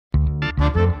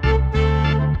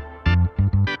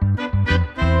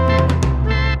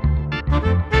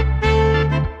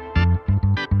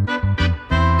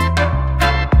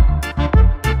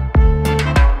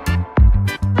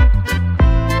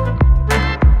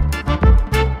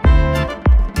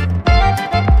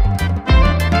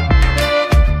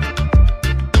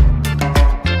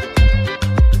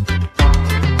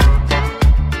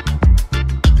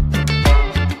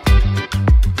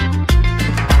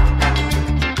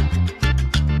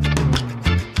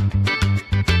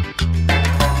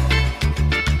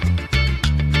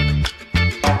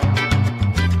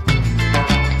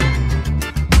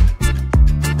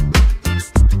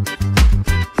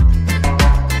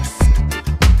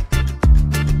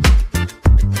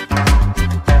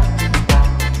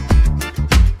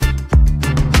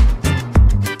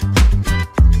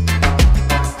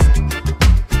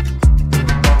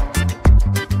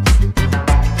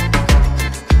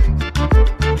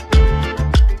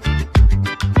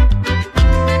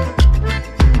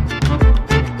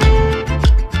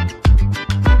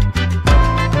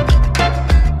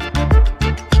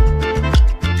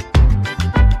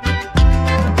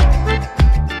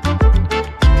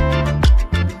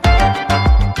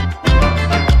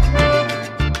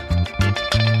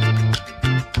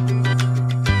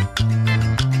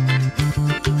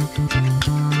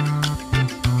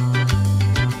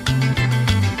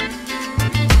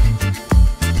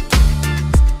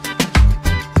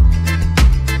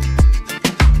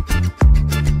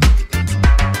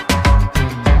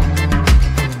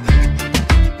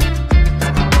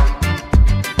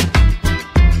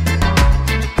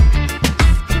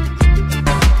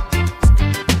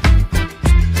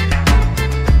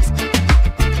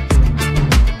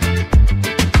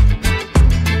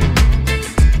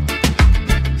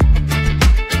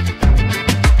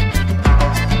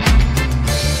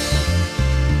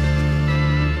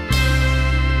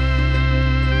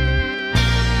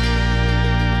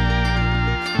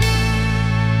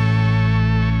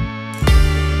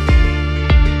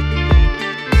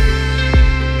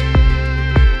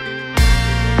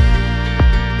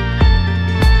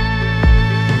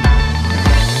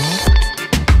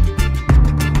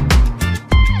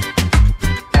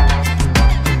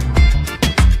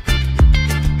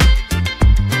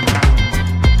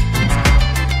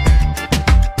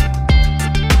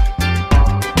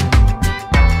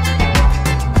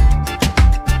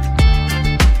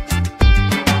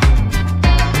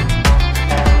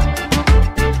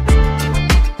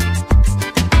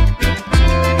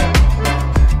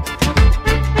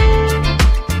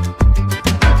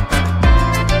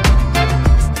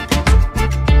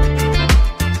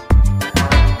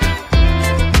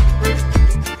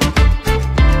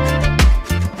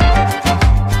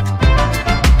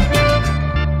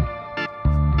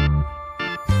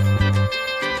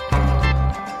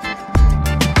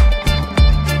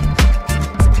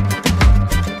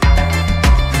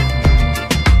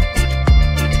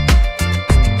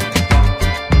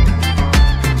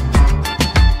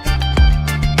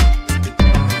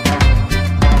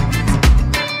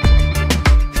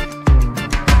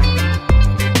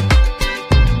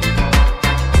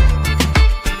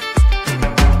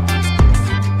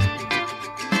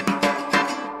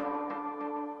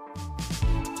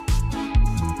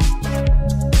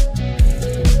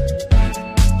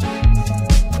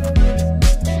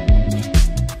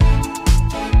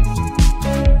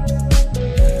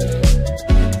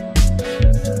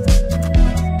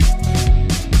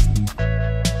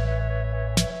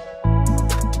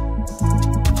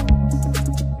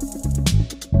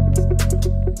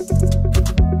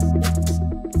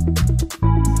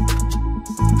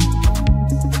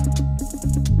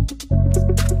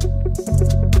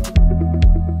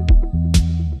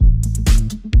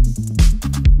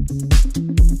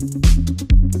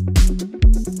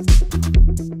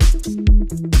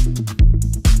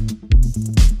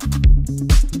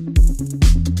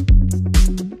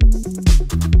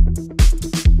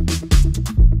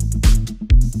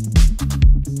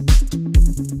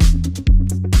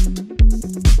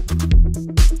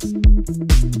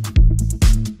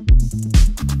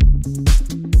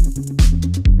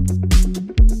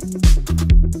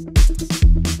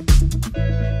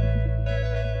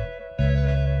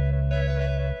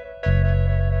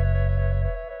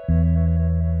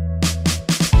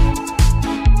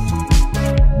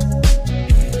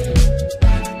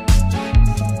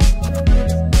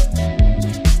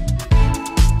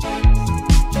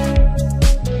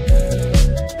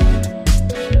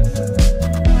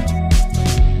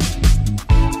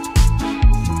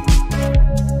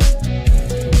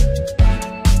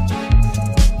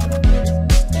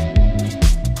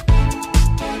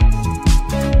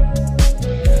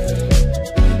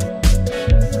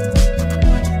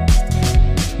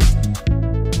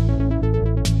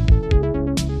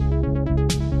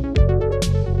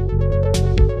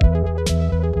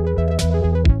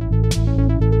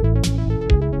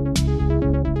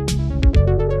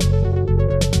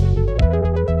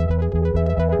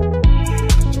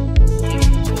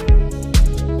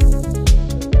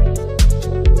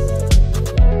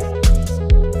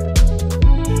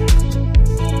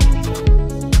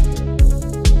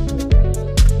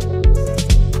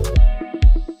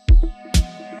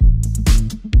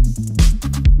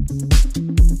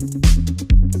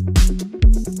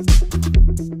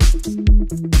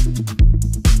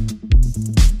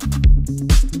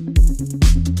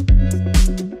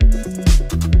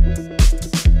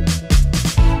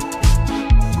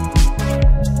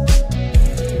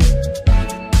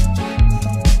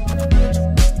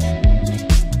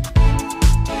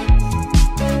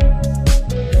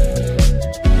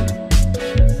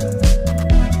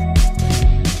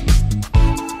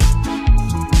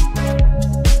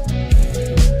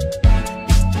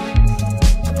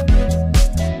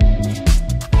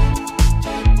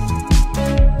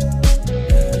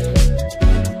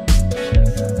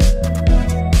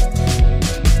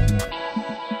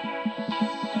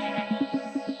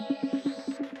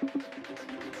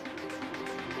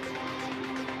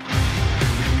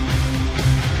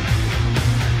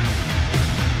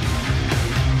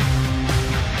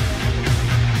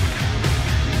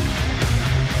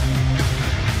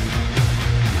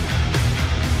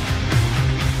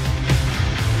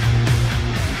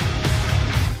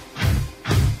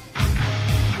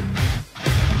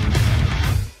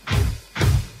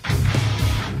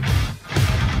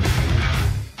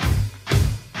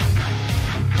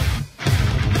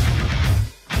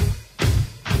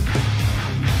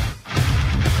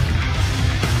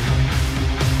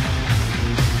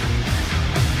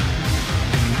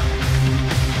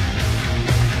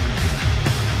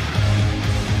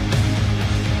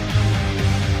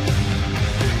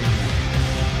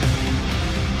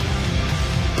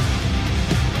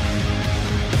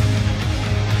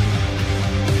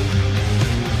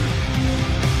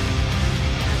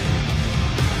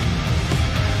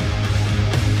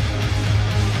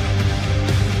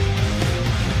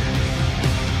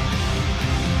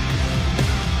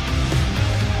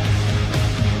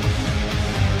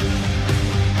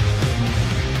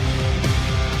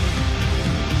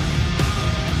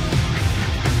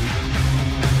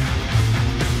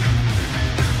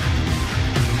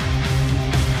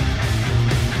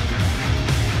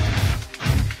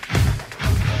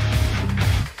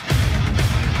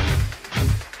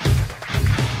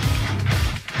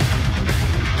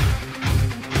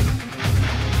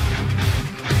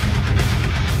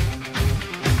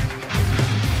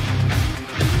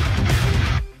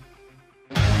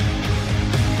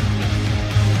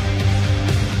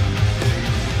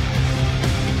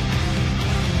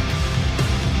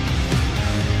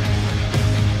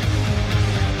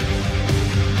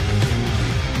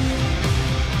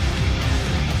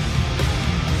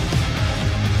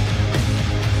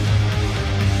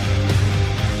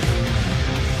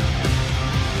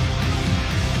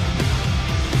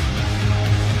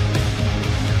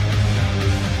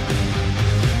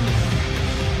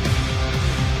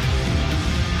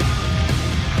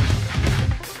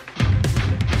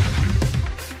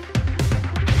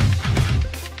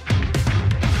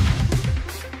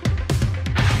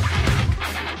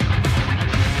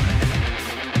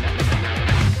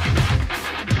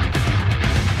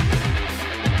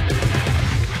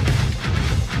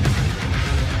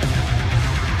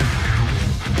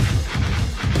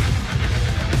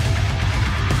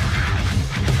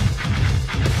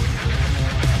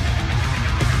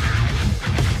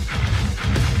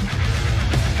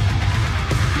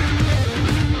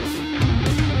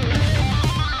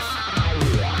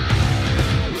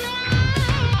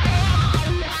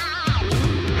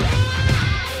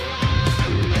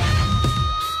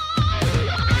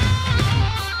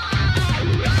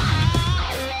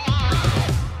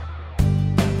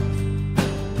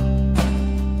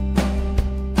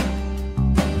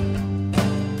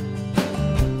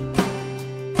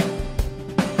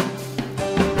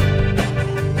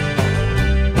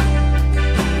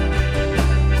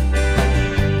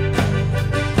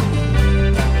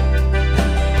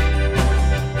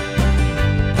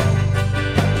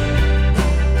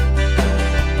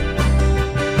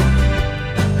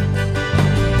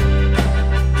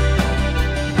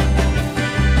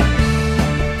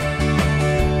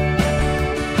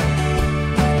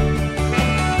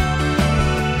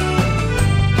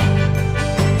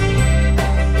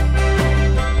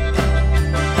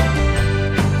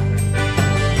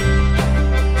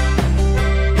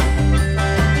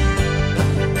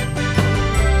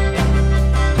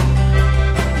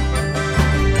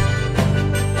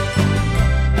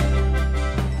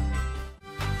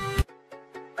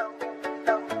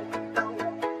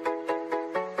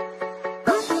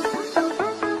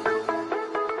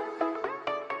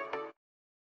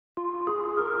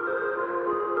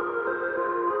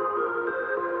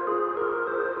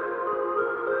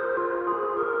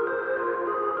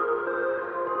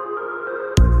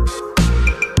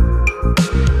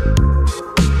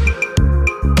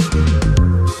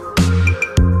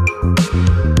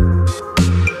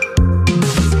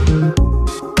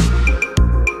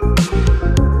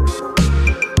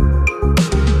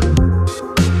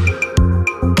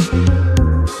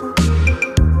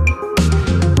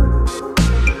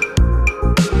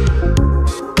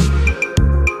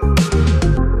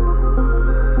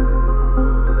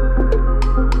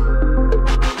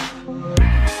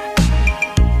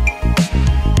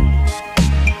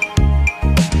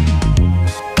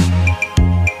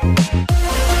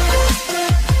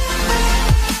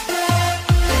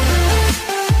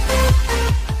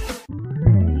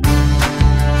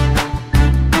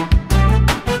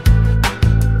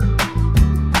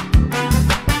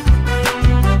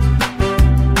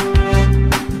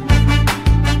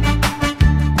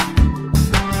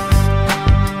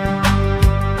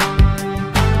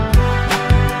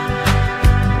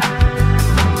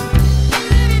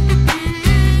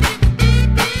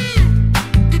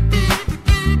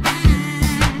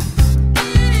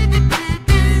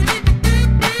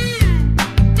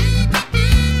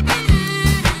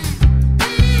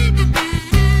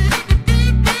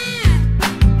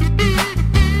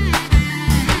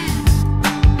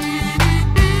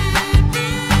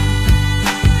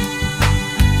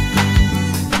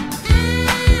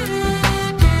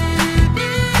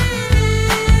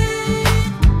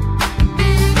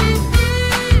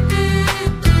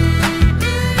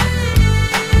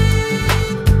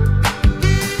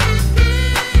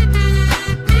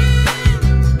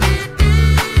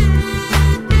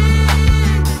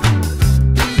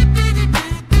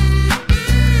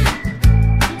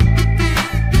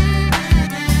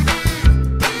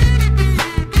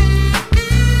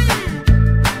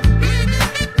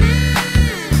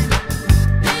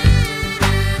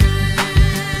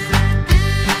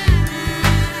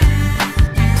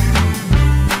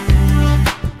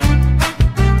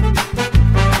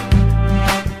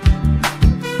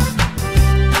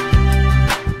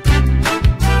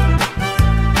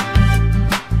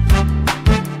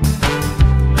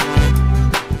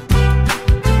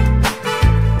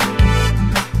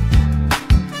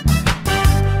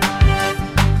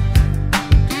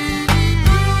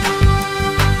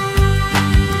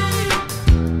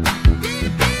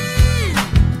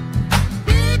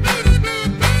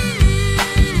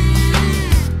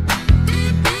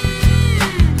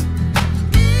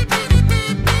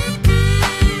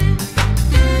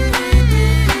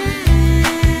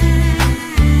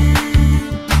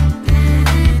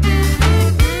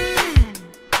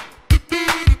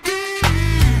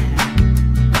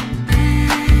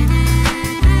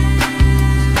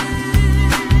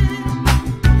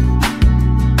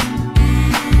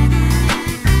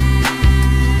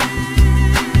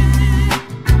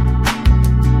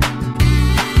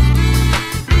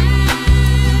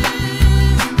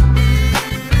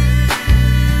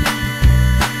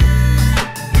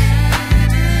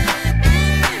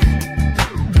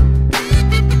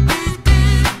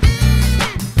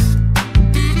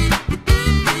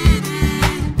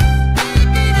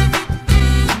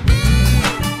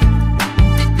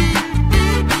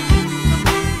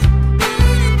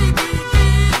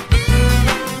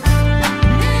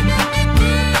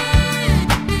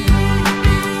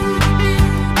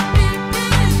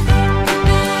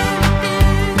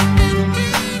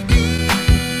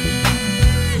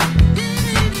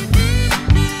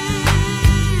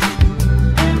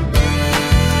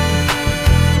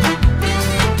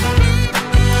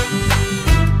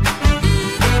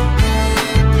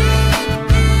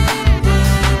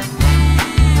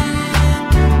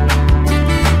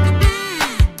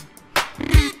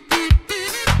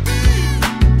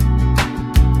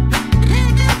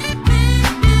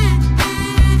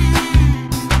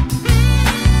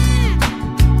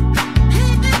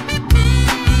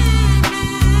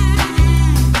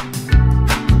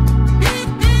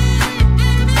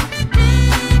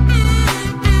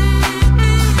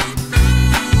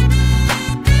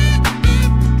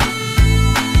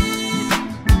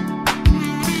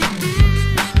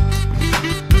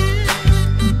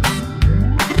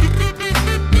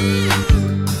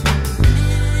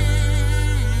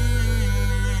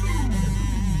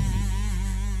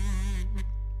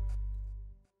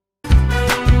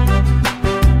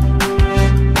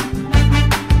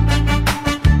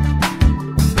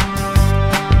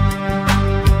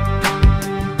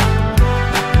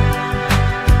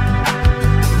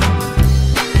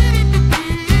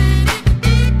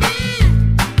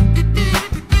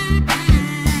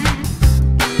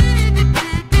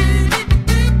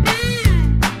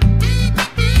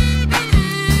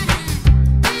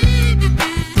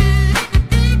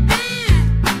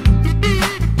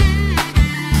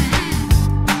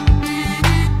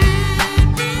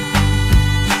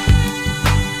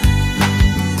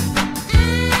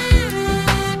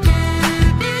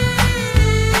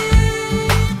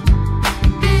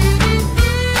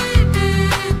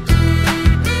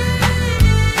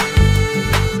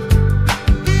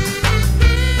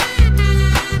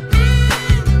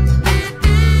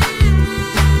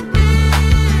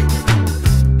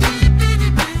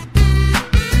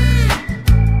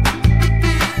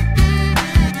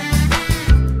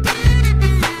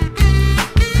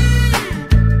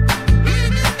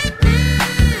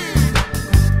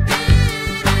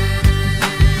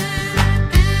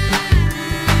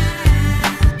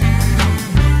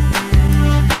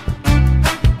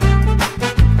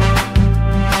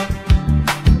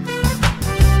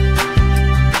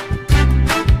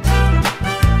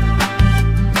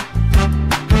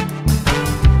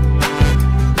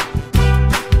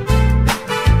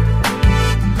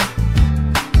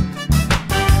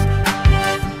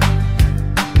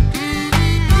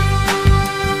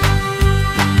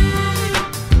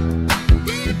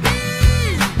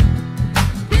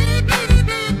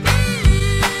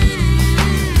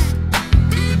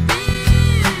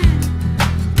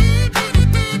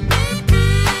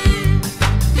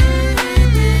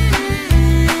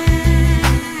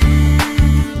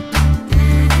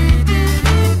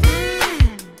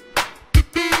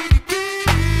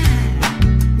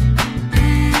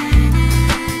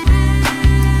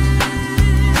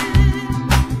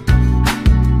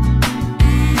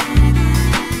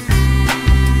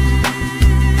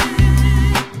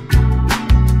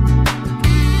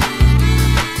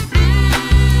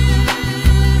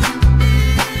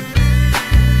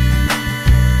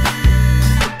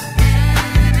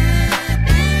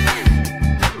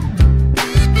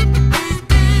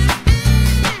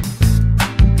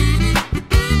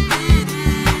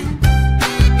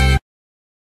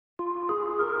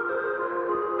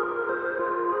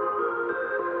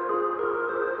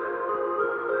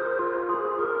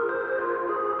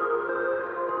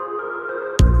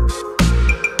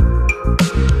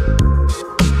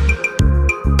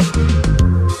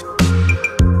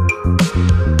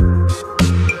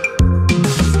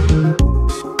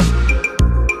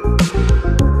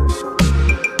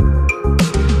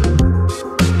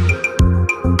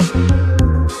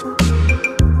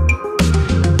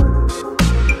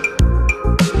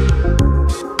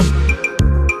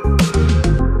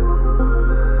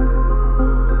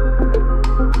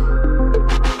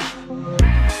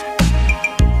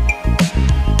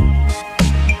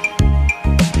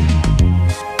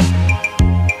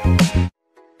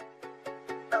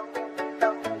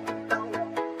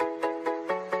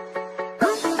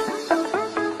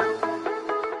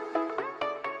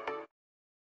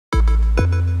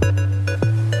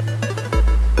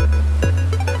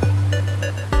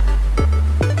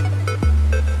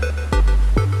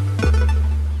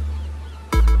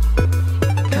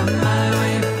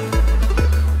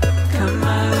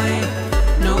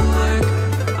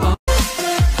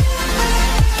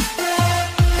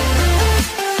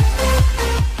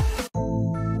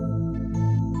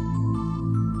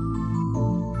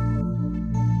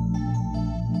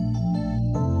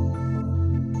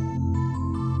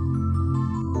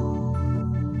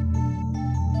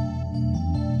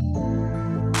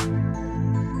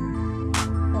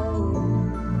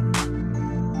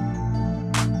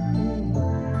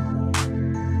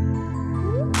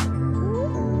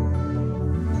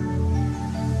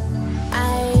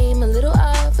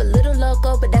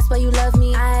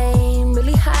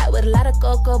with a lot of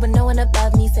cocoa, but no one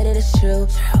above me said it is true.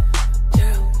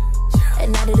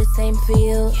 And I do the same for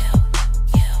you.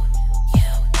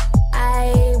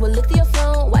 I will look through your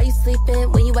phone while you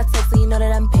sleeping. When you are texting, you know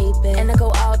that I'm paping. And I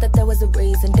go out that there was a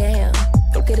reason, damn.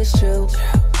 Look it is true.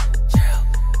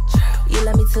 You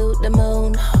let me to the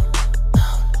moon.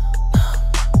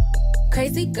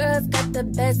 Crazy girls got the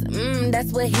best,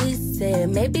 that's what he said.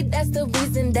 Maybe that's the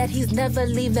reason that he's never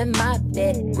leaving my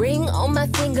bed. Ring on my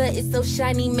finger, it's so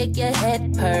shiny, make your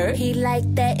head purr. He like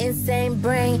that insane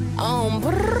brain on.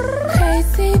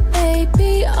 Crazy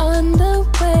baby on the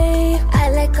way. I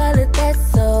like all of that,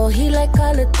 so he like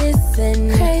all of this.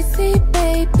 And crazy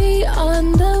baby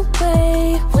on the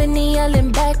way. When he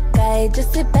yelling back, I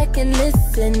just sit back and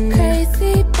listen.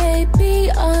 Crazy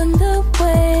baby on the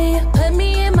way. Put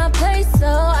me in my place so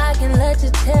I can let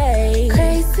you take.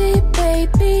 Crazy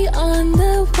baby on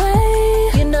the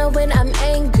way. You know when I'm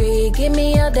angry, give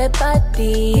me all that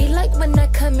body. He like when I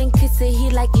come and kiss it, he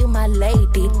like you my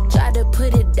lady. Try to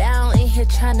put it down in here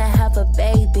tryna have a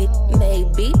baby.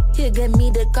 Maybe he'll give me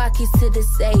the car keys to the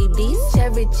Sadie's.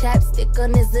 Cherry chapstick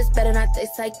on his lips, better not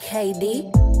taste like Katie.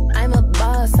 I'm a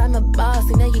boss,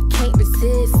 you know you can't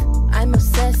resist. I'm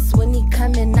obsessed when he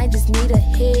coming, I just need a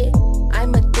hit.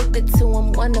 I'm addicted to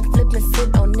him, wanna flip and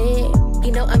sit on it.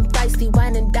 You know I'm feisty,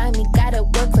 wine and dime, you gotta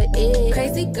work for it.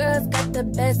 Crazy girls got the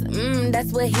best,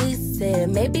 that's what he said.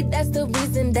 Maybe that's the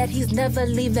reason that he's never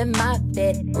leaving my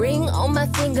bed. Ring on my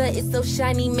finger, it's so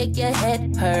shiny, make your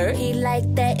head purr. He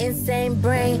like that insane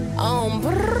brain on.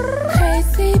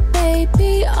 Crazy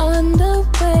baby on the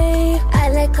way. I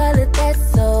like all of that,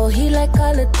 so he like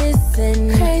all of this.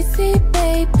 And crazy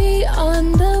baby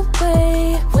on the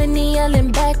way. When he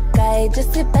yelling back, I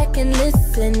just sit back and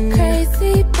listen.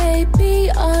 Crazy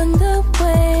baby on the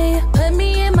way. Put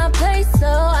me in my place so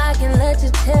I can let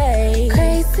you take.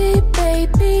 Crazy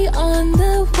baby on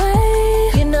the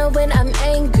way. You know when I'm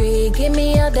angry, give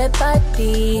me all that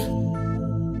body.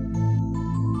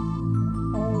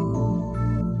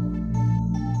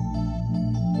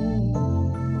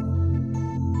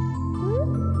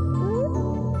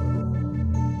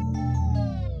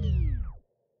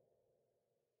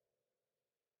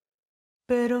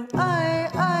 Pero ay,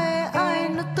 ay, ay,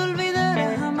 no te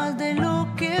olvidaré jamás de lo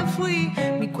que fui.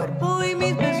 Mi cuerpo y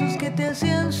mis besos que te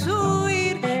hacían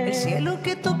subir. El cielo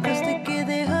que tocaste que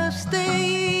dejaste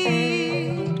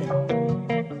ir.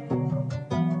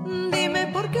 Dime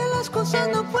por qué las cosas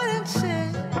no pueden ser.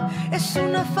 Es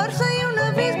una farsa y un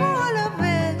abismo a la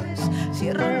vez.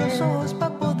 Cierro los ojos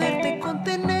para poderte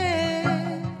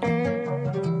contener.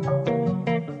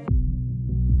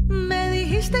 Me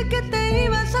dijiste que te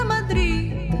ibas a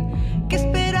Madrid, que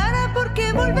esperara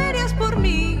porque volverías por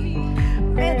mí.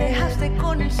 Me dejaste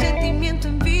con el sentimiento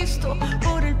invisto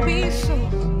por el piso.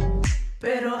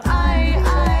 Pero ay,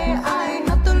 ay, ay,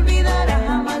 no te olvidaré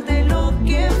jamás de lo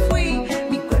que fui.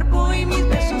 Mi cuerpo y mis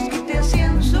besos que te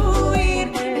hacían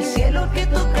subir. El cielo que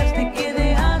tocaste que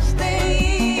dejaste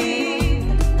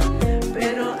ir.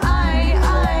 Pero ay,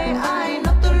 ay, ay,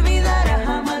 no te olvidaré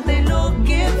jamás de lo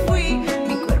que fui.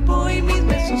 Mi cuerpo y mis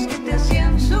besos que te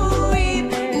hacían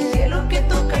subir. El cielo que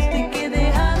tocaste que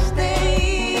dejaste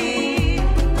ir.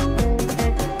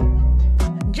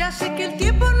 Ya sé que el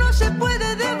tiempo no se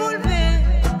puede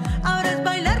devolver. Ahora es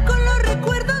bailar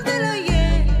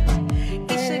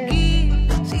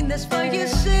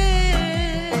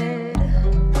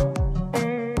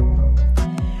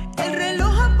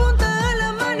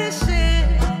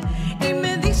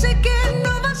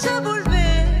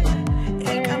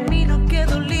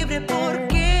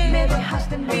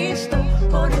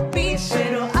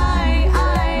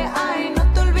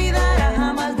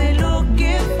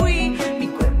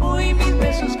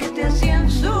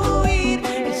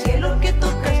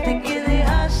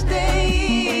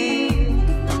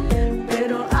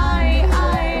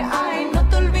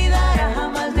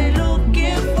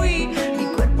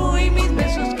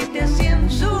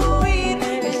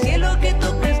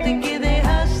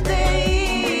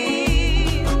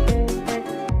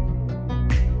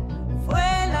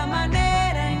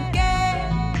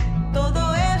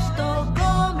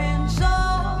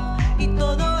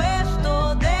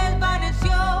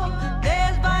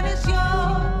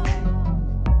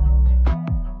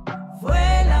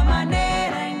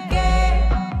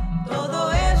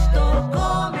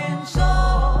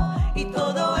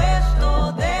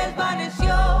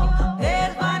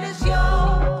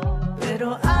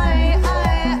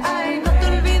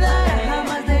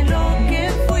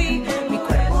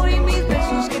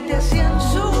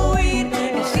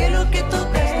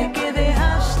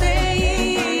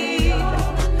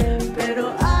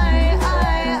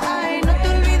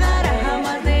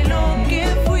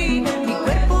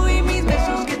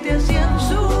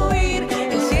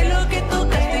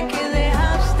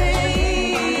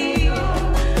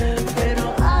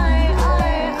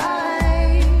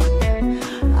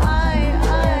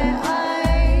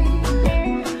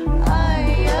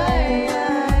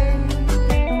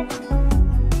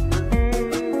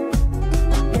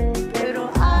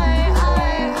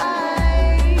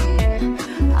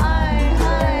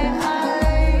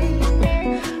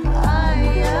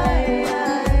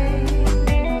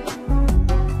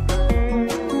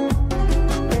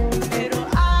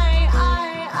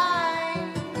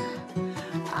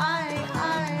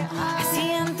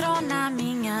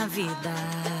vida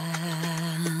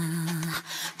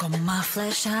como uma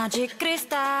flecha de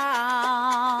cristal,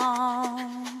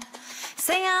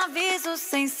 sem aviso,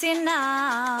 sem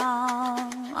sinal,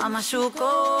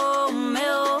 machucou o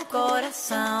meu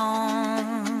coração.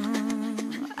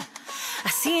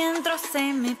 Assim entrou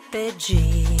sem me pedir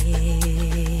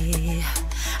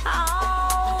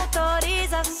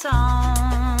autorização.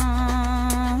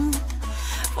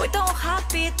 Foi tão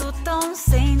rápido, tão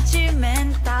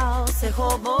sentimental. Cê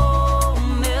roubou o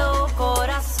meu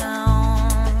coração.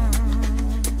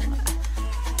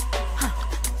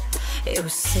 Eu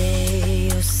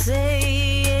sei,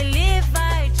 ele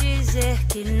vai dizer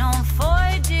que não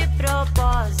foi de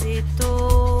propósito,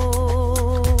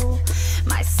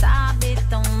 mas sabe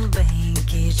tão bem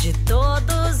que de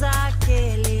todos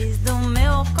aqueles do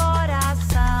meu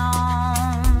coração,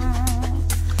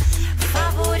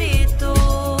 favorito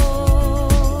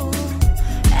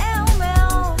é o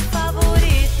meu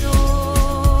favorito.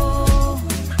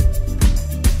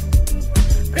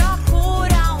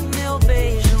 Procura o meu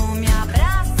beijo, me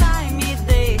abraça e me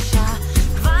deixa,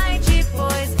 vai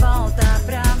depois volta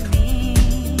pra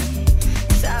mim.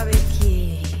 Sabe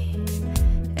que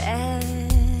é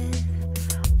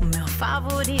o meu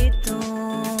favorito.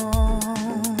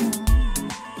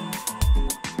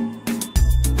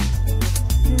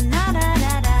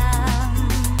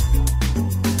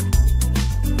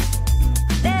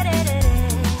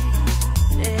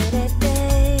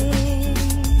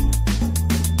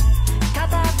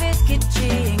 Cada vez que te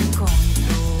encontro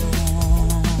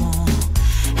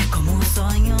é como um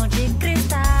sonho de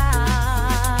cristal,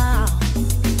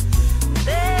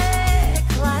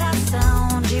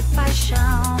 declaração de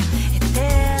paixão,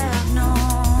 eterno,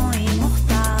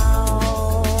 imortal.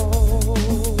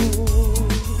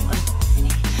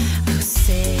 Eu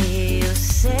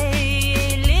sei,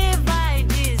 ele vai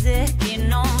dizer que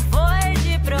não foi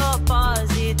de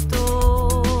propósito,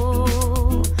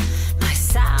 mas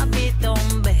sabe tão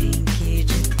bem que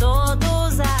de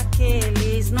todos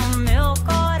aqueles no meu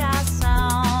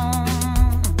coração,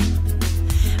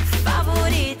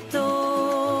 favorito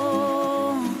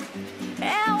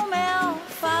é o meu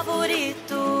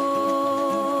favorito.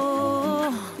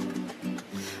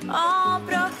 Oh,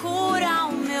 procura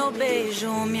o meu beijo,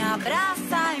 me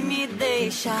abraça e me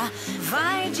deixa,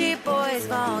 vai depois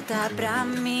volta pra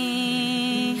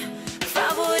mim.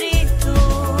 Favorito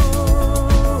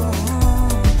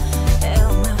é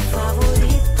o meu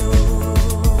favorito.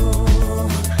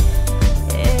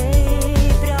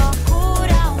 Ei,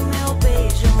 procura o meu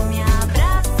beijo, me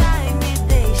abraça e me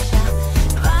deixa,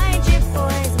 vai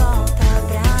depois volta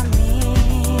pra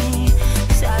mim.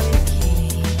 Sabe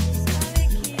que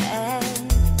é,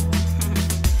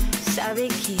 sabe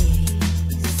que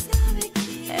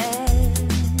é,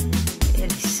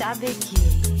 ele sabe que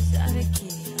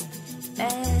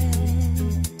é.